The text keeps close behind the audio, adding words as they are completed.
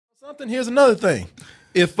Something. Here's another thing.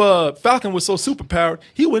 If Falcon was so superpowered,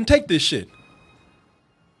 he wouldn't take this shit.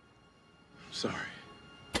 Sorry.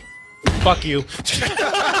 Fuck you. He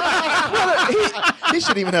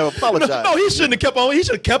shouldn't even have apologized. No, he shouldn't have kept on. He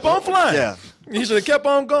should have kept on flying. Yeah. He should have kept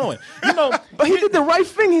on going. You know, But he did the right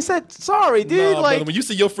thing. He said, sorry, dude. nah, like, brother, when you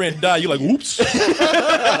see your friend die, you're like, whoops. well,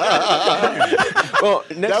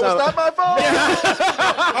 next That was time, not my fault.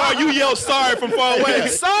 Oh, you yell sorry from far away.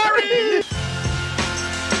 Sorry.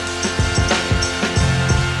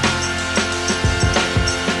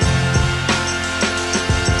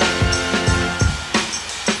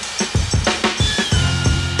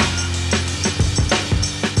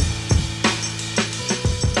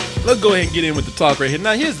 Let's go ahead and get in with the talk right here.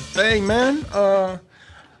 Now, here's the thing, man. Let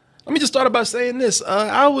me just start by saying this.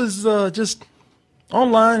 I was just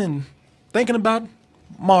online and thinking about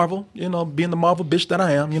Marvel, you know, being the Marvel bitch that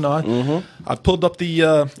I am. You know, I pulled up the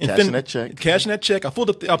Cashing that check. Cashing that check. I pulled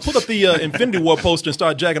up the Infinity War poster and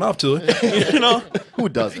started jacking off to it. You know, Who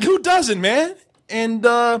doesn't? who doesn't, man? And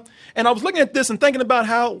I was looking at this and thinking about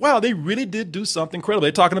how, wow, they really did do something incredible.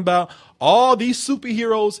 They're talking about all these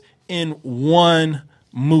superheroes in one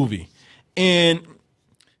movie. And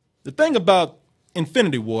the thing about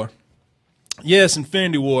Infinity War, yes,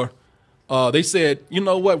 Infinity War, they said, you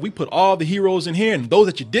know what, we put all the heroes in here, and those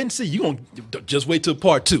that you didn't see, you're going to just wait till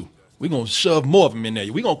part 2. We're going to shove more of them in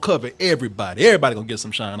there. We're going to cover everybody. Everybody going to get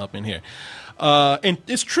some shine up in here. And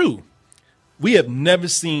it's true. We have never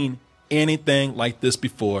seen anything like this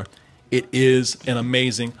before. It is an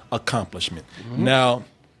amazing accomplishment. Now,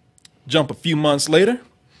 jump a few months later,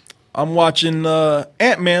 I'm watching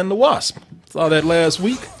Ant-Man the Wasp. Saw that last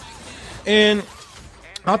week. And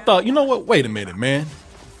I thought, you know what? Wait a minute, man.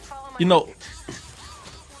 You know,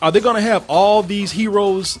 are they going to have all these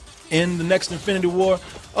heroes in the next Infinity War?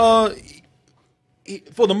 For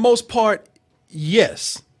the most part,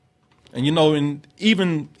 yes. And, you know, and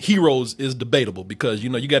even heroes is debatable because, you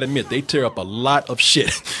know, you got to admit, they tear up a lot of shit.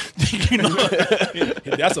 You know,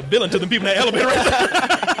 that's a villain to the people in that elevator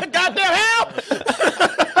right there. Goddamn help!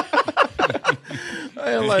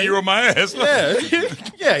 Like, Hero my ass.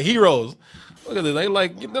 yeah, heroes. Look at this. They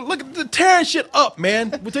like, look at the tearing shit up, man.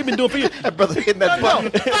 What they've been doing for you. That brother hitting that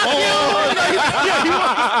button.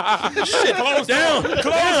 Shit, close down.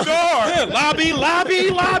 Close door. Yeah, lobby.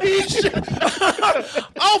 Shit.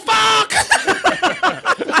 Oh, fuck.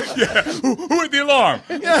 Yeah. Who hit the alarm?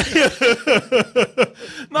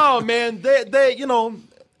 No, man. They, you know,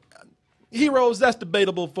 heroes, that's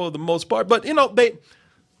debatable for the most part. But, you know,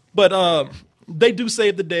 they do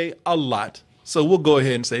save the day a lot. So we'll go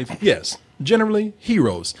ahead and say, yes, generally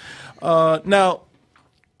heroes. Now,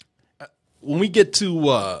 when we get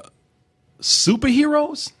to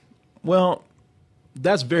superheroes, well,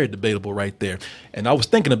 that's very debatable right there. And I was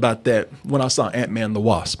thinking about that when I saw Ant-Man the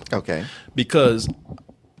Wasp. Okay. Because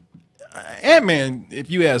Ant-Man, if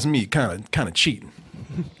you ask me, kind of cheating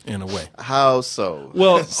in a way. How so?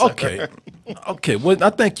 Well, okay. Okay, well, I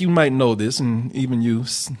think you might know this, and even you,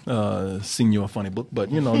 seen your funny book.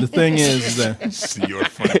 But, you know, the thing is that... See your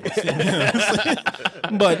funny.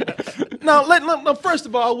 But, now, first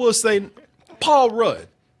of all, I will say, Paul Rudd.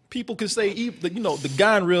 People can say, you know, the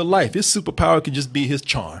guy in real life, his superpower could just be his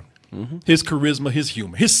charm, his charisma, his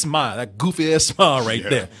humor, his smile, that goofy-ass smile right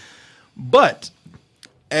there. But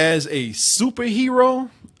as a superhero,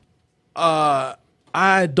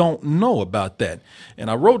 I don't know about that. And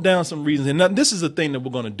I wrote down some reasons. And now, this is the thing that we're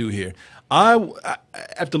going to do here.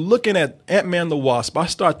 After looking at Ant-Man the Wasp, I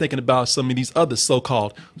start thinking about some of these other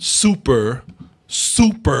so-called super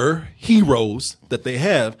heroes that they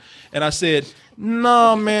have. And I said,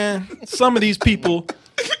 no, man, some of these people...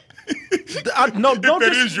 No, don't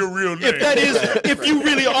That is your real name. If you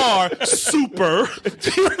really are super,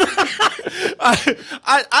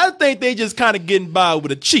 I think they just kind of getting by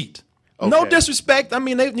with a cheat. Okay. No disrespect. I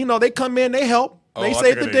mean, they come in, they help. They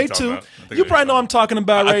save the day too. You probably know what I'm talking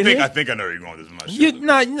about right here. I think I know where you're going with this.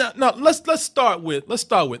 No. Let's start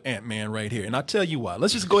with Ant-Man right here, and I'll tell you why.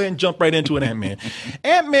 Let's just go ahead and jump right into it. Ant-Man.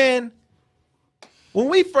 Ant-Man. When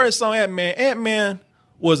we first saw Ant-Man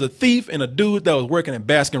was a thief and a dude that was working at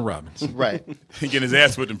Baskin Robbins. Right. Getting his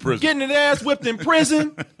ass whipped in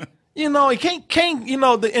prison. You know, he can't. You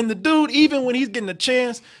know, and the dude, even when he's getting a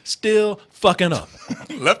chance, still fucking up.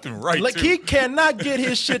 Left and right. Like too. he cannot get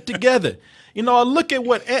his shit together. You know, I look at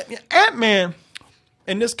what Ant-Man,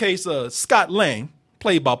 in this case, Scott Lang,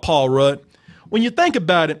 played by Paul Rudd. When you think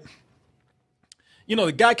about it, you know,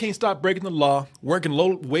 the guy can't stop breaking the law, working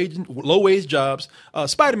low wage jobs.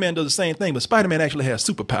 Spider-Man does the same thing, but Spider-Man actually has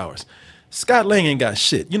superpowers. Scott Lang ain't got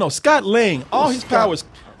shit. You know, Scott Lang, all his powers,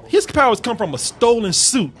 His powers come from a stolen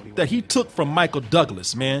suit that he took from Michael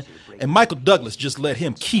Douglas, man. And Michael Douglas just let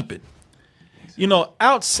him keep it. You know,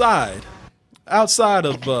 outside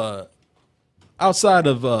of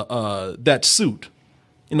that suit,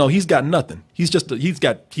 you know, he's got nothing. He's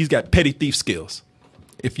got petty thief skills,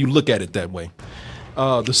 if you look at it that way.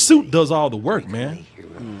 The suit does all the work, man.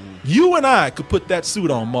 You and I could put that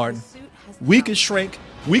suit on, Martin. We could shrink,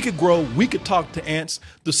 we could grow, we could talk to ants.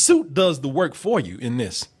 The suit does the work for you in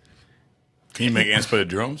this. Can you make ants play the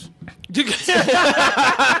drums?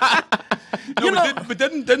 No, but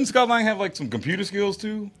doesn't Scott Lang have like some computer skills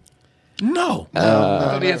too? No. I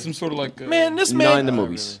thought he had some sort of like. Man, this man. Not in the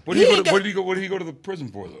movies. What did he go to the prison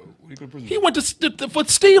for though? What did he go to prison He for? went for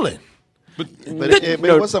stealing. But it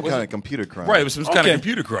was some kind of computer crime. Right, it was some kind Okay. of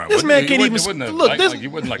computer crime. This man can't even look. He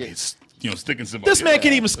wasn't like he's, sticking somebody. This man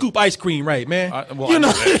can't even scoop ice cream right, man. Well, you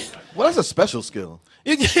know. Well, that's a special skill.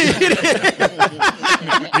 Can You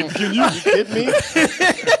kidding me?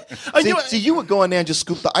 See, you would go in there and just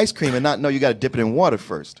scoop the ice cream and not know you got to dip it in water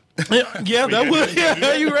first. Yeah, that would.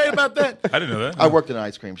 Yeah, you right about that. I didn't know that. I worked in an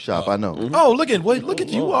ice cream shop. I know. Oh, look at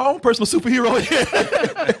you, our own personal superhero.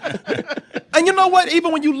 And you know what?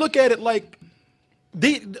 Even when you look at it, like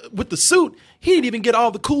with the suit, he didn't even get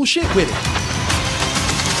all the cool shit with it.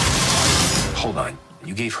 Hold on.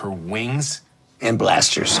 You gave her wings and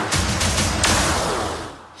blasters.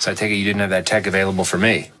 So I take it you didn't have that tech available for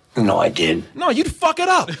me. No, I did. No, you'd fuck it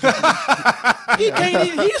up. he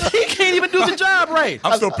can't even do the job right.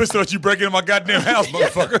 I'm so pissed at you breaking into my goddamn house,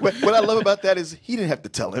 motherfucker. What I love about that is he didn't have to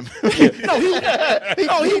tell him. He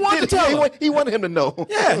wanted to tell him. He wanted him to know.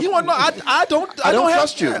 Yeah, he wanted to know. I don't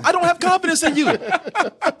trust you. I don't have confidence in you,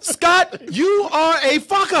 Scott. You are a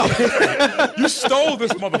fuck up. You stole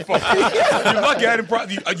this motherfucker. You're lucky I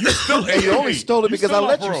didn't. You still. And you only stole it because I still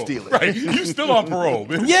let on you parole. steal it. Right? You still on parole,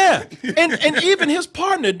 man. Yeah, and even his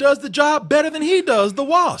partner does the job better than he does, the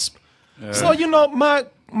Wasp. So you know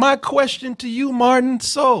my question to you, Martin.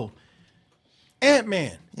 So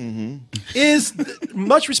Ant-Man is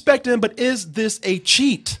much respect to him, but is this a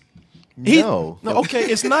cheat? No. Okay,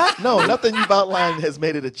 it's not. No, nothing you've outlined has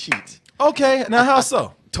made it a cheat. Okay, now how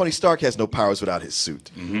so? Tony Stark has no powers without his suit.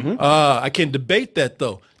 I can debate that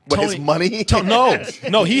though. What, his money?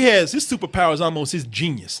 No, he has his superpower is almost his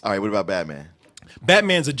genius. All right, what about Batman?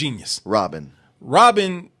 Batman's a genius. Robin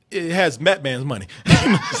Has Batman's money.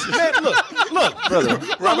 Man, look, brother.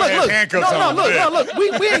 has handcuffs on. Look.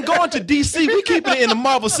 We ain't going to DC. We keeping it in the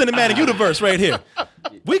Marvel Cinematic Universe right here.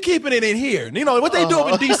 We keeping it in here. You know what they do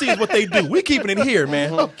over DC is what they do. We keeping it here,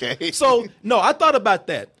 man. Okay. So no, I thought about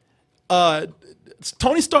that.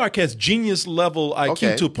 Tony Stark has genius level IQ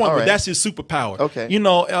Okay, to a point all where right. that's his superpower. Okay. You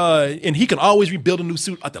know, and he can always rebuild a new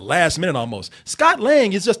suit at the last minute almost. Scott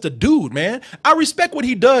Lang is just a dude, man. I respect what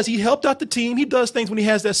he does. He helped out the team. He does things when he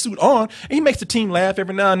has that suit on, and he makes the team laugh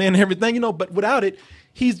every now and then and everything, you know, but without it,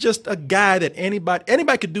 he's just a guy that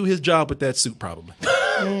anybody could do his job with that suit probably.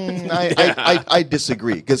 I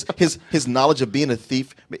disagree because his knowledge of being a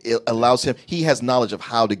thief allows him. He has knowledge of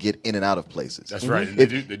how to get in and out of places. That's right. And they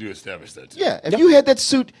do establish that too. Yeah, if you had that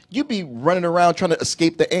suit, you'd be running around trying to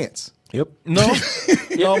escape the ants. Yep.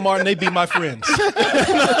 No, Martin, they be my friends.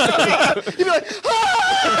 You'd be like,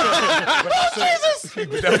 Jesus!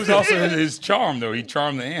 But that was also his charm, though. He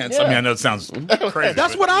charmed the ants. I mean, I know it sounds crazy.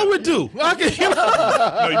 That's what I would do. No,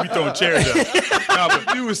 you'd be throwing chairs up. No,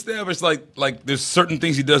 but you establish like there's certain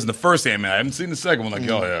things he does in the first Ant-Man. I haven't seen the second one like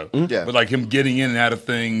y'all have. Yeah. But like him getting in and out of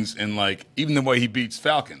things, and like even the way he beats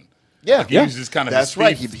Falcon. Yeah, Like, he uses kind of That's his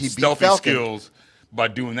right. He beat stealthy Falcon. skills by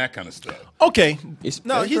doing that kind of stuff. Okay. It's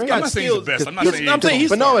No, very he's great. got I'm not saying he's skills. the best. I'm not saying I'm saying he's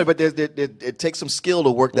But no, but it takes some skill to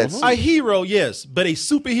work that suit. a hero, yes, but a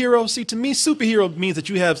superhero. See, to me, superhero means that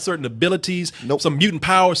you have certain abilities, some mutant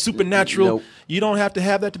power, supernatural. Nope. You don't have to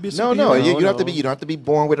have that to be a No, superhero. no, you don't have to be. You don't have to be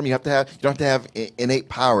born with them. You don't have to have innate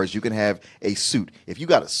powers. You can have a suit. If you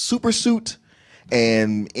got a super suit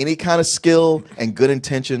and any kind of skill and good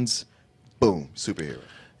intentions, boom, superhero.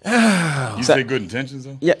 You say good intentions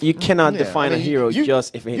though. Yeah, you cannot Yeah, define I mean, a hero you-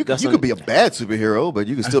 just if it You doesn't. could be a bad superhero, but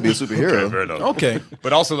you can still be a superhero. Okay, fair enough. Okay.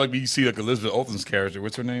 But also, like you see, like Elizabeth Olsen's character.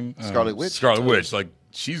 What's her name? Scarlet Witch. Scarlet Witch. Like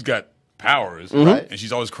she's got powers, Right. and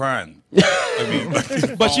she's always crying. I mean,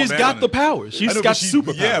 like, But she's falling got down the and- powers. I She's know, got but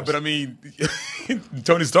superpowers. Yeah, but I mean,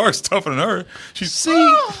 Tony Stark's tougher than her. She's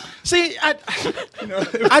see, I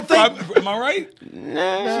think. Am I right?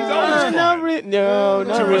 No, not really. No,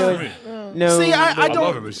 not really. No. See, I I don't.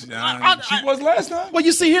 love her, but she was last time. Well,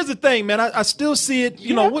 you see, here's the thing, man. I still see it.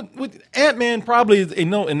 You know, with Ant-Man probably,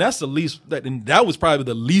 and that's the least. That was probably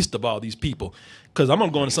the least of all these people. Because I'm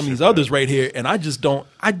gonna go into some of these others right here, and I just don't.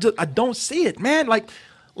 I don't see it, man. Like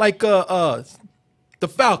the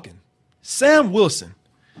Falcon, Sam Wilson.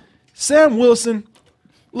 Sam Wilson,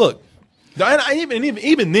 look,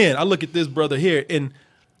 even then, I look at this brother here, and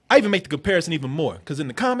I even make the comparison even more because in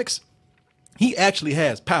the comics, he actually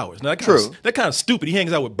has powers. Now that kind of stupid. He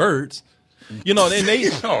hangs out with birds, you know, and they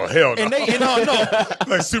Oh hell no! and they no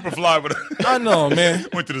Like Superfly, but I know, man.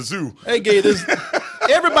 went to the zoo. They gave this.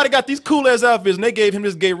 Everybody got these cool ass outfits, and they gave him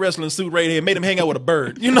this gay wrestling suit right here, and made him hang out with a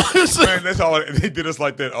bird. You know, Man, that's all. They did us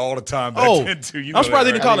like that all the time. Back oh, then, too. You I'm know surprised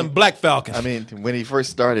they that, didn't right? call him Black Falcon. I mean, when he first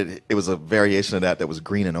started, it was a variation of that was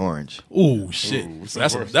green and orange. Ooh, shit.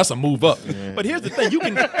 That's a move up. But here's the thing, you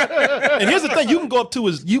can go up to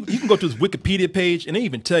his you can go to his Wikipedia page and they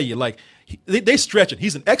even tell you like they stretch it.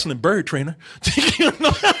 He's an excellent bird trainer. You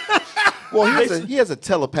know? Well, he has a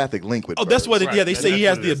telepathic link with. Oh, that's what Right. they say he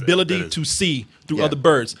has That's the what it is. ability That is. to see through Yeah. other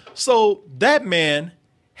birds. So that man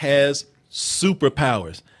has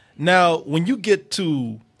superpowers. Now, when you get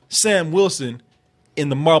to Sam Wilson in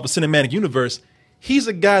the Marvel Cinematic Universe, he's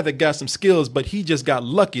a guy that got some skills, but he just got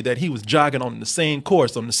lucky that he was jogging on the same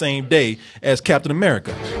course on the same day as Captain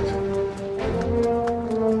America.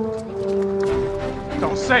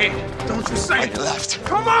 Don't say it. Don't you say it. Left.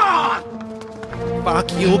 Come on!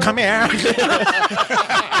 Fuck you, come here.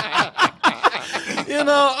 You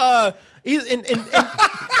know,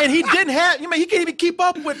 and he didn't have, you know, he can't even keep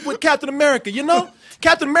up with Captain America, you know?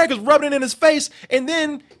 Captain America's rubbing it in his face, and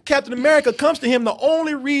then Captain America comes to him. The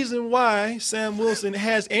only reason why Sam Wilson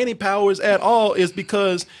has any powers at all is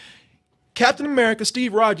because Captain America,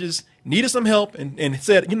 Steve Rogers, needed some help and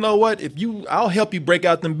said, you know what, I'll help you break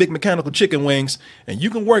out them big mechanical chicken wings, and you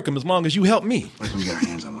can work them as long as you help me. When can we get our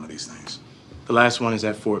hands on one of these things? The last one is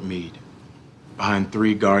at Fort Meade, behind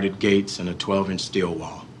 3 guarded gates and a 12-inch steel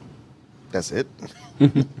wall. That's it.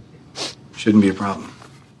 Shouldn't be a problem.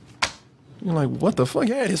 You're like, what the fuck?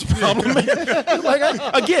 Yeah, it's a problem, man. Like,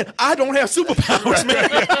 I don't have superpowers, man.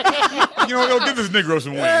 You know, go give this Negro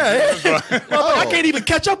some wings. I can't even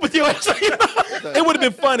catch up with you. You know? It would have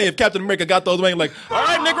been funny if Captain America got those wings like, all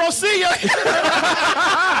right, Negro, see ya.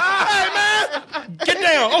 Hey, man, get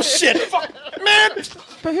down. Oh, shit. Fuck, man.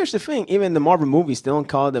 But here's the thing: even the Marvel movies, they don't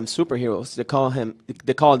call them superheroes. They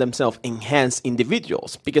call themselves enhanced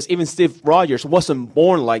individuals. Because even Steve Rogers wasn't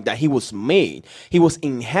born like that. He was made. He was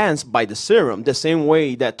enhanced by the serum, the same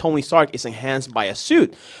way that Tony Stark is enhanced by a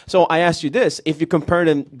suit. So I ask you this: if you compare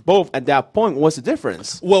them both at that point, what's the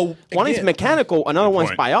difference? Well, one is again- mechanical, another one's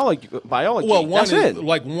point. biology. Well, That's it.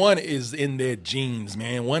 one is in their genes,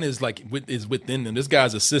 man. One is like is within them. This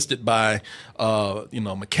guy's assisted by,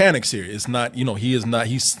 mechanics here. It's not, he is not.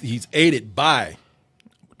 He's aided by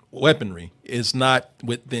weaponry. It's not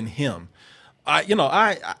within him. I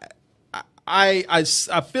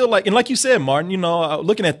feel like, and like you said, Martin,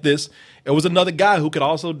 looking at this, it was another guy who could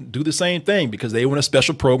also do the same thing because they were in a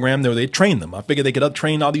special program there. They trained them. I figured they could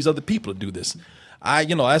train all these other people to do this.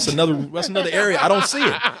 That's another area I don't see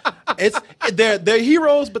it. They're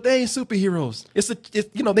heroes, but they ain't superheroes.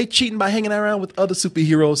 They cheating by hanging around with other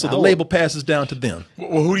superheroes, so the label passes down to them.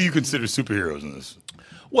 Well, who do you consider superheroes in this?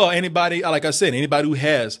 Well, anybody, like I said, anybody who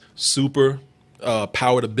has super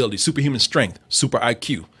powered ability, superhuman strength, super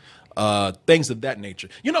IQ, things of that nature.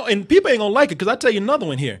 And people ain't gonna like it because I tell you another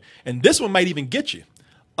one here, and this one might even get you.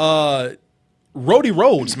 Rhodey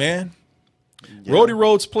Rhodes, man. Yeah. Rhodey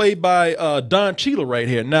Rhodes, played by Don Cheadle, right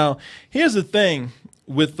here. Now, here's the thing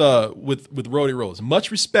with Rhodey Rhodes. Much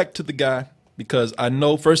respect to the guy because I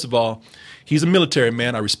know, first of all, he's a military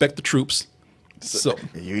man. I respect the troops. So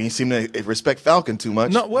you ain't seem to respect Falcon too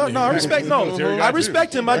much. I respect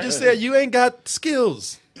him. I just said you ain't got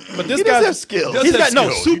skills. But this He guy does have skills. He's got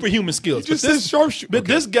superhuman skills. He just says sharpshooter. But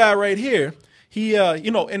this guy right here, he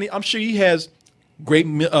and I'm sure he has great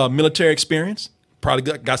military experience.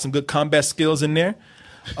 Probably got some good combat skills in there.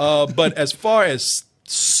 But as far as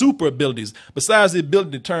super abilities, besides the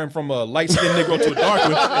ability to turn from a light-skinned Negro to a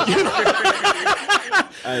dark one,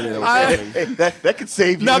 Hey, that could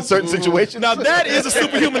save you in certain situations. Now that is a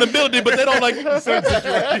superhuman ability, but they don't like certain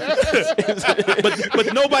situations.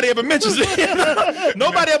 but nobody ever mentions it.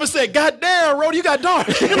 Nobody ever said, "God damn, Rhodey, you got dark."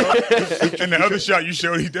 And the other shot you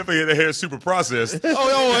showed, he definitely had the hair super processed.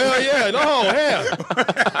 Oh hell yeah!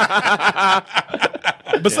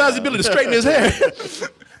 Besides the ability to straighten his hair.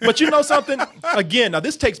 But you know something? Again, now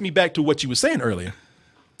this takes me back to what you were saying earlier.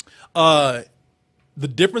 The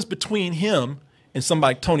difference between him and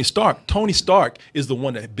somebody like Tony Stark. Tony Stark is the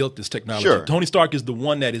one that built this technology. Sure. Tony Stark is the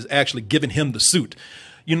one that is actually giving him the suit.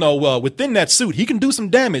 Within that suit, he can do some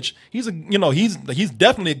damage. He's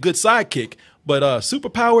definitely a good sidekick, but super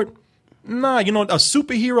powered. Nah, a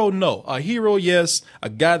superhero, no. A hero, yes. A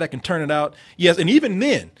guy that can turn it out, yes. And even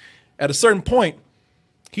then, at a certain point,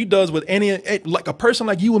 He does what any like a person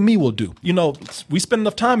like you and me will do. You know, we spend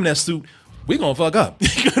enough time in that suit. We gonna fuck up.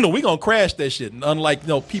 We gonna crash that shit. And unlike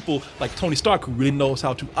people like Tony Stark who really knows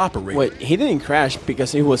how to operate. Wait, he didn't crash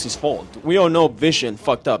because it was his fault. We all know Vision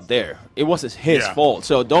fucked up there. It was his fault.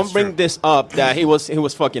 So don't bring this up that he was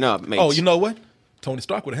fucking up, mate. Oh, you know what? Tony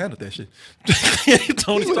Stark would have handled that shit.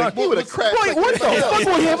 Tony Stark He would have crashed. Wait, what the fuck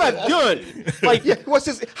would he have done? Like, Yeah,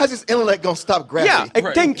 how's his intellect gonna stop gravity?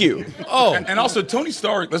 yeah, thank you. Oh, And also, Tony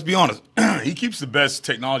Stark, let's be honest, he keeps the best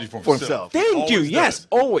technology for himself. Thank you. Always Yes, does.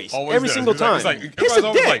 always. Every does. single It's like- time. It's like, He's everybody's a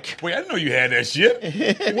always dick. like, wait, I didn't know you had that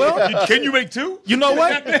shit. well, Can you make two? you know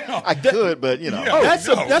what? I could, but you know. Yeah. That's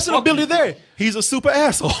No, that's an fuck ability you. there. He's a super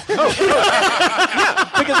asshole. Because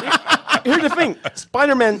here's the thing: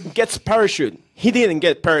 Spider-Man gets parachute. He didn't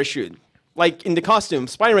get parachute. Like in the costume,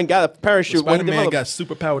 Spider-Man got a parachute when he Spider-Man developed. got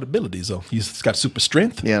super powered abilities, though. He's got super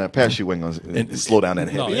strength. Yeah, the parachute wasn't gonna slow down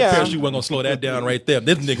that No, heavy. Yeah. yeah. Parachute wasn't gonna slow that down right there.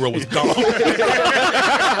 This Negro was gone.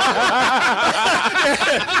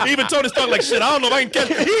 Even Tony Stark like, shit, I don't know if I can catch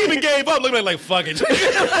it. He even gave up, looking at it like, fuck it.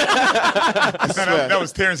 That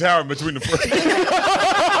was Terrence Howard between the first. Get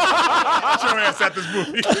your ass at this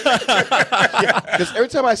movie. Because every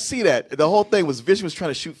time I see that, the whole thing was Vision was trying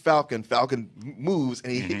to shoot Falcon. Falcon moves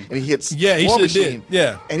and he hits. Yeah, he War should did. Machine,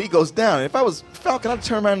 Yeah. and he goes down. And if I was Falcon, I'd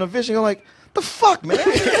turn around to Vision and go like, "The fuck, man!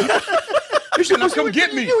 You should have come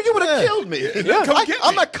get me. You would have killed me. Come get me.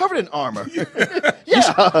 I'm not covered in armor." You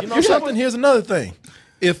know something? Here's another thing.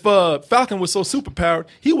 If Falcon was so superpowered,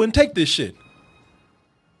 he wouldn't take this shit.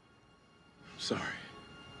 Sorry.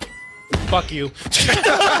 Fuck you.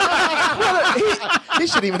 He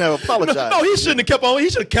shouldn't even have apologized. No, he shouldn't have kept on. He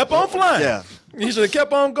should have kept on flying. Yeah. He should have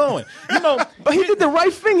kept on going. You know, But he did the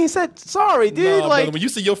right thing. He said, "Sorry, dude." nah, like, brother, when you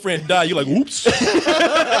see your friend die, you're like, "Oops." well,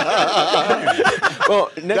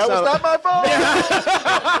 next That was time, not my fault.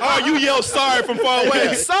 Oh, you yell sorry from far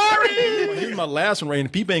away. Sorry. Well, here's my last one, Ray. And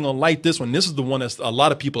people ain't gonna like this one. This is the one that a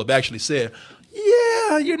lot of people have actually said.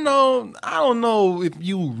 Yeah, you know, I don't know if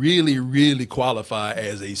you really, really qualify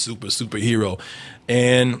as a superhero.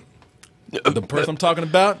 And the person I'm talking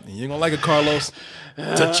about, you're gonna like it, Carlos.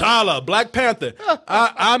 T'Challa, Black Panther.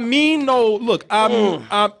 I mean no. Look,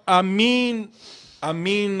 I mean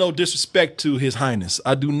no disrespect to His Highness.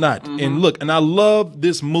 I do not. And look, and I love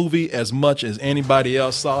this movie as much as anybody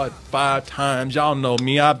else. Saw it 5 times. Y'all know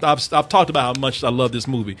me. I've talked about how much I love this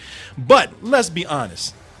movie. But let's be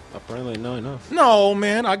honest. apparently not enough. No,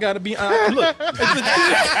 man, I gotta be. Look,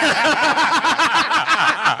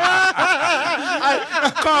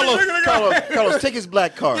 Carlos, take his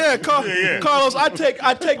black card. yeah, Carlos, I take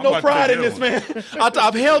no about to pride take in this, that man.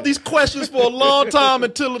 I've held these questions for a long time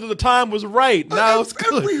until the time was right. Now it's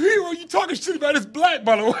good. Every hero you talking shit about is black,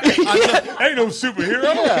 by the way. Ain't no superhero.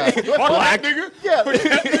 Black nigga. Yeah,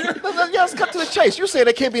 let's cut to the chase. You're saying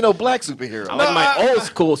there can't be no black superhero. I like my old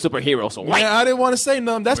school superheroes. So white. Man, I didn't want to say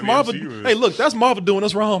nothing. That's But Marvel. MCU is. Hey, look, that's Marvel doing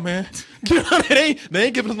us wrong, man. You know, they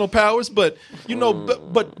ain't giving us no powers, but you know,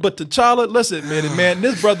 but T'Challa, listen, man,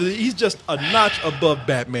 this brother, he's just a notch above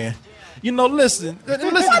Batman. You know, listen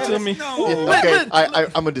to me. Okay,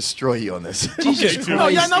 I'm gonna destroy you on this. No,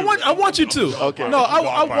 yeah, no, I want you to. Okay. No,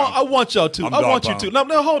 I want y'all to. I want you to.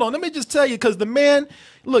 No, hold on. Let me just tell you, because the man,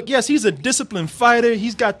 look, yes, he's a disciplined fighter.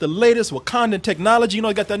 He's got the latest Wakandan technology. You know,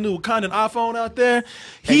 he got that new Wakandan iPhone out there.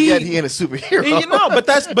 And yet he ain't a superhero. You know,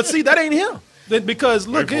 but see, that ain't him. Because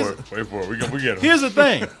look, Wait for it. We get him. here's the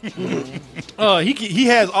thing. He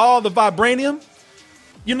has all the vibranium,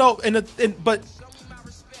 you know, but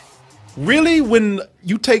really, when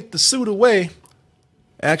you take the suit away,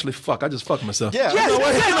 actually, I just fucked myself. Yeah. Yes,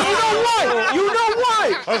 you know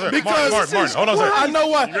why? Because Martin, hold on a second. I know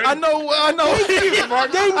what. You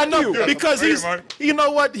ready? I know. Because he's, Martin. you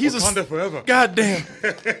know what? He's Wakanda forever. God damn.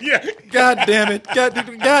 Yeah. God damn it.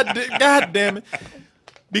 God damn it.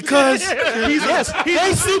 Because he's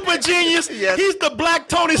super genius. Yes. He's the black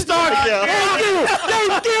Tony Stark. Yeah.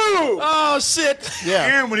 Thank you. Oh shit.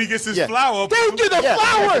 Yeah. And when he gets his Yeah. flower, Thank you. The Yeah.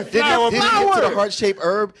 flower. Didn't get to the heart-shaped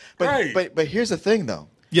herb. Right. But here's the thing, though.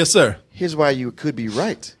 Yes, sir. Here's why you could be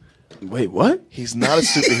right. Wait, what? He's not a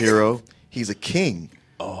superhero. He's a king.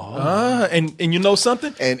 And you know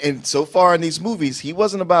something? And so far in these movies, he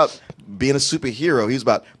wasn't about being a superhero. He was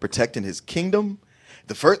about protecting his kingdom.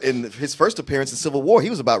 In his first appearance in Civil War, he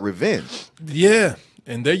was about revenge. Yeah.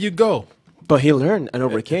 And there you go. But he learned and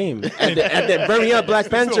overcame. At the very end, Black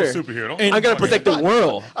Panther. Still a superhero. Don't- I'm gonna protect the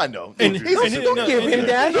world. I know. And- Don't give him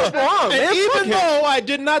that. He's wrong, And man. Fuck even him. though I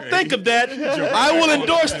did not think of that, I will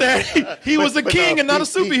endorse that. He was a king and not a He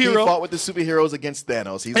superhero. fought with the superheroes against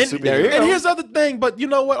Thanos. He's a And, superhero. and here's the other thing, but you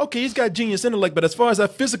know what? Okay, he's got genius intellect, but as far as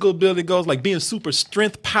that physical ability goes, like being super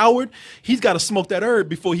strength powered, he's got to smoke that herb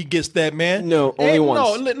before he gets that, man. No, only Ain't-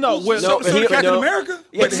 once. No, well, No, So he- Captain no. America?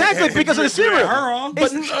 Exactly, because of the serum. Her on.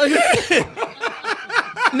 But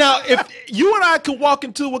now, if you and I could walk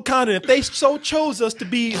into Wakanda, if they so chose us to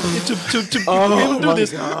be to be able to do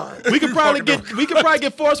this, we could probably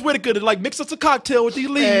get Forrest Whitaker to like mix us a cocktail with these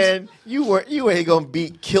leaves. And you ain't gonna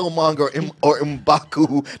beat Killmonger or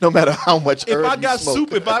M'Baku no matter how much If herb I you got smoke.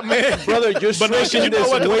 soup, if I man, Brother, you're but no, stretching you know this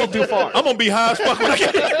what? way too far. I'm gonna be high as fuck. When I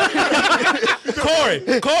get Corey.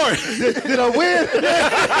 Did I win?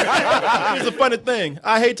 Here's a funny thing.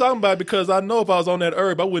 I hate talking about it because I know if I was on that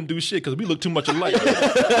herb, I wouldn't do shit because we look too much alike.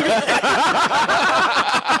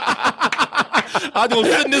 I'm gonna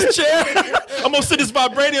sit in this chair. I'm gonna sit in this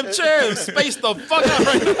vibranium chair and space the fuck out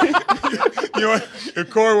right now. You know, if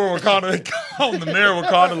Corey were Wakanda, they call him the mayor of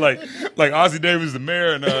Wakanda, like Ozzie Davis, the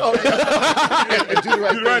mayor, and Do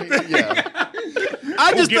the right thing. Yeah.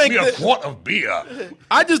 I just give think me a that quart of beer.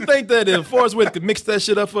 I just think that if Forrest Whitaker could mix that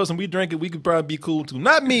shit up for us and we drink it, we could probably be cool too.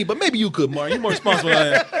 Not me, but maybe you could, Martin. You're more responsible than I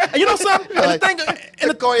am. And you know something? And the thing, and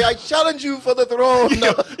the Corey, I challenge you for the throne of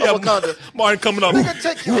Wakanda. Martin coming up.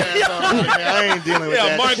 Take your ass on, man. I ain't dealing with Yeah,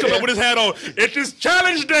 that. Martin coming up with his hat on. It's his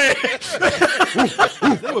challenge day.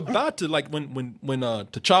 They were about to, like, when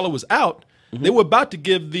T'Challa was out, they were about to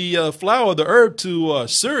give the flower, the herb, to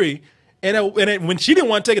Shuri. And when she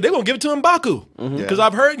didn't want to take it, they're gonna give it to M'Baku because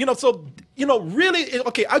I've heard, really,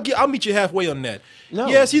 okay. I'll meet you halfway on that. No.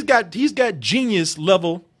 Yes, he's got genius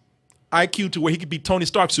level IQ to where he could be Tony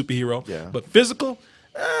Stark superhero. Yeah. But physical,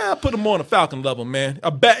 I put him more on a Falcon level, man.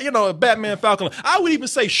 A Batman Falcon. I would even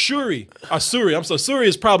say Shuri. Shuri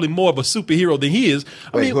is probably more of a superhero than he is.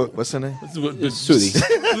 Wait, what's her name? Suri.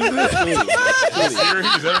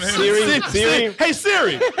 Siri. Hey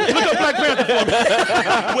Siri, look up Black Panther for me.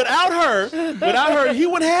 Without her, he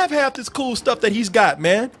wouldn't have half this cool stuff that he's got,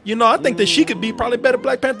 man. I think that she could be probably better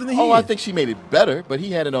Black Panther than he Oh, is. I think she made it better, but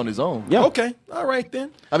he had it on his own. Yeah. Okay, all right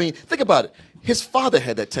then. I mean, think about it. His father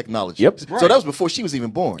had that technology. Yep. So that was before she was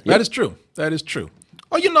even born. That is true. That is true.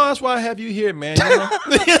 Oh, that's why I have you here, man.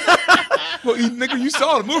 Well, nigga, you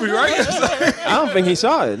saw the movie, right? I don't think he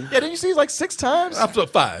saw it. Yeah, didn't you see it like 6 times? I'm so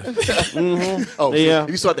 5. Oh, Yeah.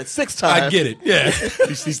 so you saw that 6 times. I get it. Yeah,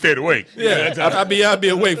 he stayed awake. yeah. I'd be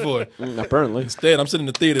awake for it. Apparently. Instead, I'm sitting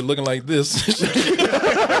in the theater looking like this.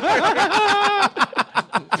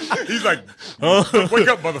 He's like, wake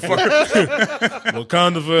up, motherfucker.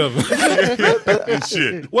 Wakanda forever.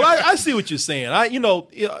 Shit. Well, I see what you're saying.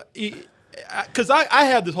 Because I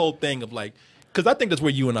have this whole thing of like, because I think that's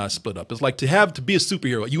where you and I split up. It's like to be a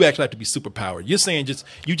superhero, you actually have to be super powered. You're saying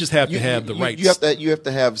you just have to have the right. You have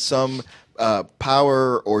to have some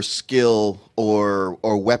power or skill or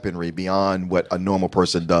weaponry beyond what a normal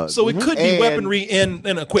person does. So it could be weaponry and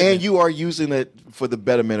equipment. And you are using it for the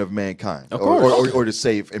betterment of mankind, course. or to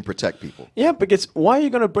save and protect people. Yeah, because why are you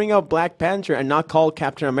going to bring up Black Panther and not call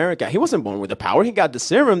Captain America? He wasn't born with the power. He got the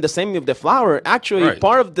serum, the same with the flower. Actually, Right.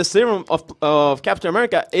 part of the serum of Captain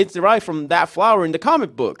America, it's derived from that flower in the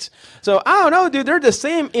comic books. So I don't know, dude. They're the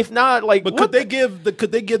same, if not like. But could they give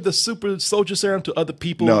the super soldier serum to other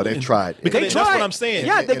people? No, they've tried. Because that's what I'm saying.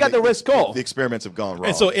 Yeah, they got the Red Skull. The experiments have gone wrong.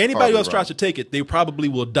 And so anybody Horribly else tries wrong. to take it, they probably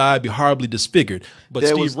will die, be horribly disfigured. But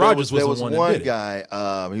Steve Rogers was the one that did it. guy.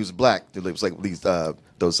 He was black. It was like these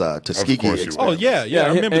those Tuskegee. course he was. Oh yeah, I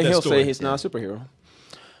remember and that he'll story. say he's not a superhero.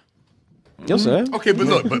 He'll say. Okay, but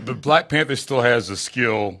look, but Black Panther still has the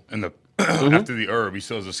skill and the after the herb, he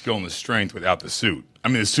still has the skill and the strength without the suit. I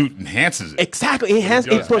mean, the suit enhances it. Exactly, it does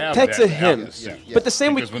have protects that him. without the suit. But the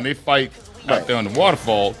same Because when they fight out there on the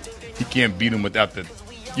waterfall, he can't beat him without the.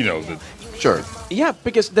 Sure. Yeah,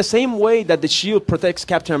 because the same way that the shield protects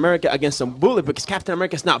Captain America against a bullet, because Captain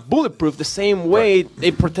America is not bulletproof, the same way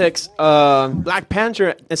it protects Black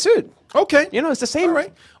Panther and suit. Okay, It's the same. All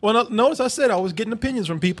right. Well, notice I said I was getting opinions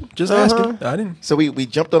from people. Just asking. I didn't. So we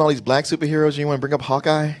jumped on all these black superheroes. You want to bring up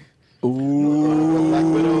Hawkeye?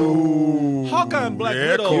 Hawkeye and Black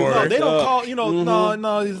Yeah, Widow. Corey. No, they don't call.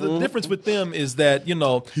 No. The difference with them is that He's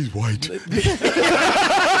white. His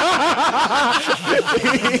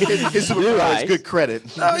superpower right. is good credit.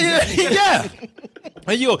 yeah.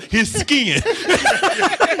 And his skin. He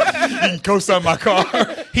can co-sign my car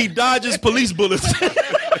He dodges police bullets.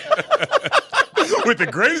 with the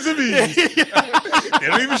greatest of ease. They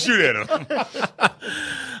don't even shoot at him.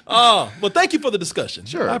 Well, thank you for the discussion.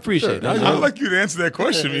 Sure, I appreciate sure. it. I'd like you to answer that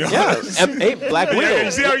question. Yeah. Hey, Black Yeah, Widow.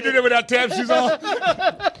 you see how you did that without tap shoes on?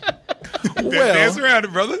 Dance around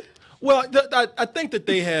it, brother. Well, I think that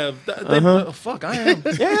they have. Fuck, I am.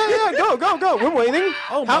 Yeah. Go. We're waiting.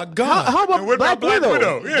 Oh my God. How about And what Black about Black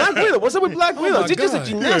Widow? Widow? Yeah. Black Widow. What's up with Black Widow? my She's just a God.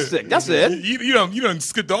 gymnastic. That's it. You don't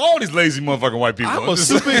skip to all these lazy motherfucking white people. I'm a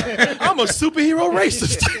superhero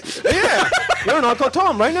racist. Yeah. You're an Uncle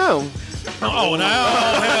Tom right now. Oh, now.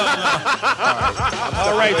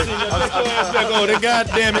 All right, Senior. Take your ass back over there. God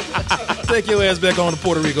damn it. Take your ass back on to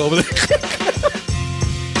Puerto Rico over there.